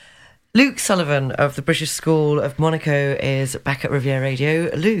Luke Sullivan of the British School of Monaco is back at Riviera Radio.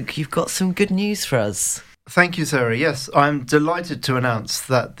 Luke, you've got some good news for us. Thank you, Sarah. Yes, I'm delighted to announce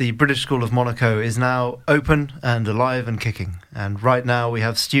that the British School of Monaco is now open and alive and kicking. And right now we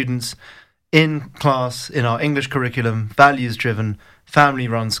have students in class in our English curriculum, values-driven,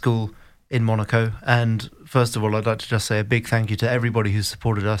 family-run school in Monaco. And first of all, I'd like to just say a big thank you to everybody who's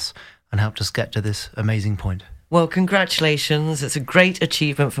supported us and helped us get to this amazing point. Well, congratulations. It's a great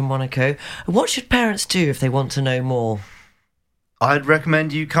achievement for Monaco. What should parents do if they want to know more? I'd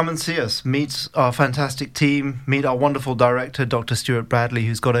recommend you come and see us, meet our fantastic team, meet our wonderful director, Dr. Stuart Bradley,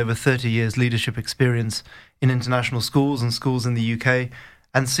 who's got over 30 years leadership experience in international schools and schools in the UK,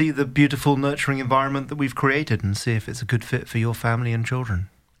 and see the beautiful, nurturing environment that we've created and see if it's a good fit for your family and children.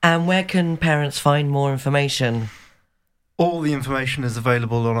 And where can parents find more information? All the information is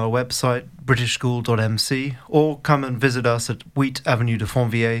available on our website, britishschool.mc, or come and visit us at Wheat Avenue de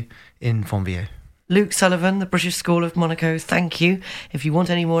Fontvieille in Fontvieille. Luke Sullivan, the British School of Monaco, thank you. If you want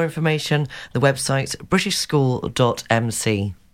any more information, the website's britishschool.mc.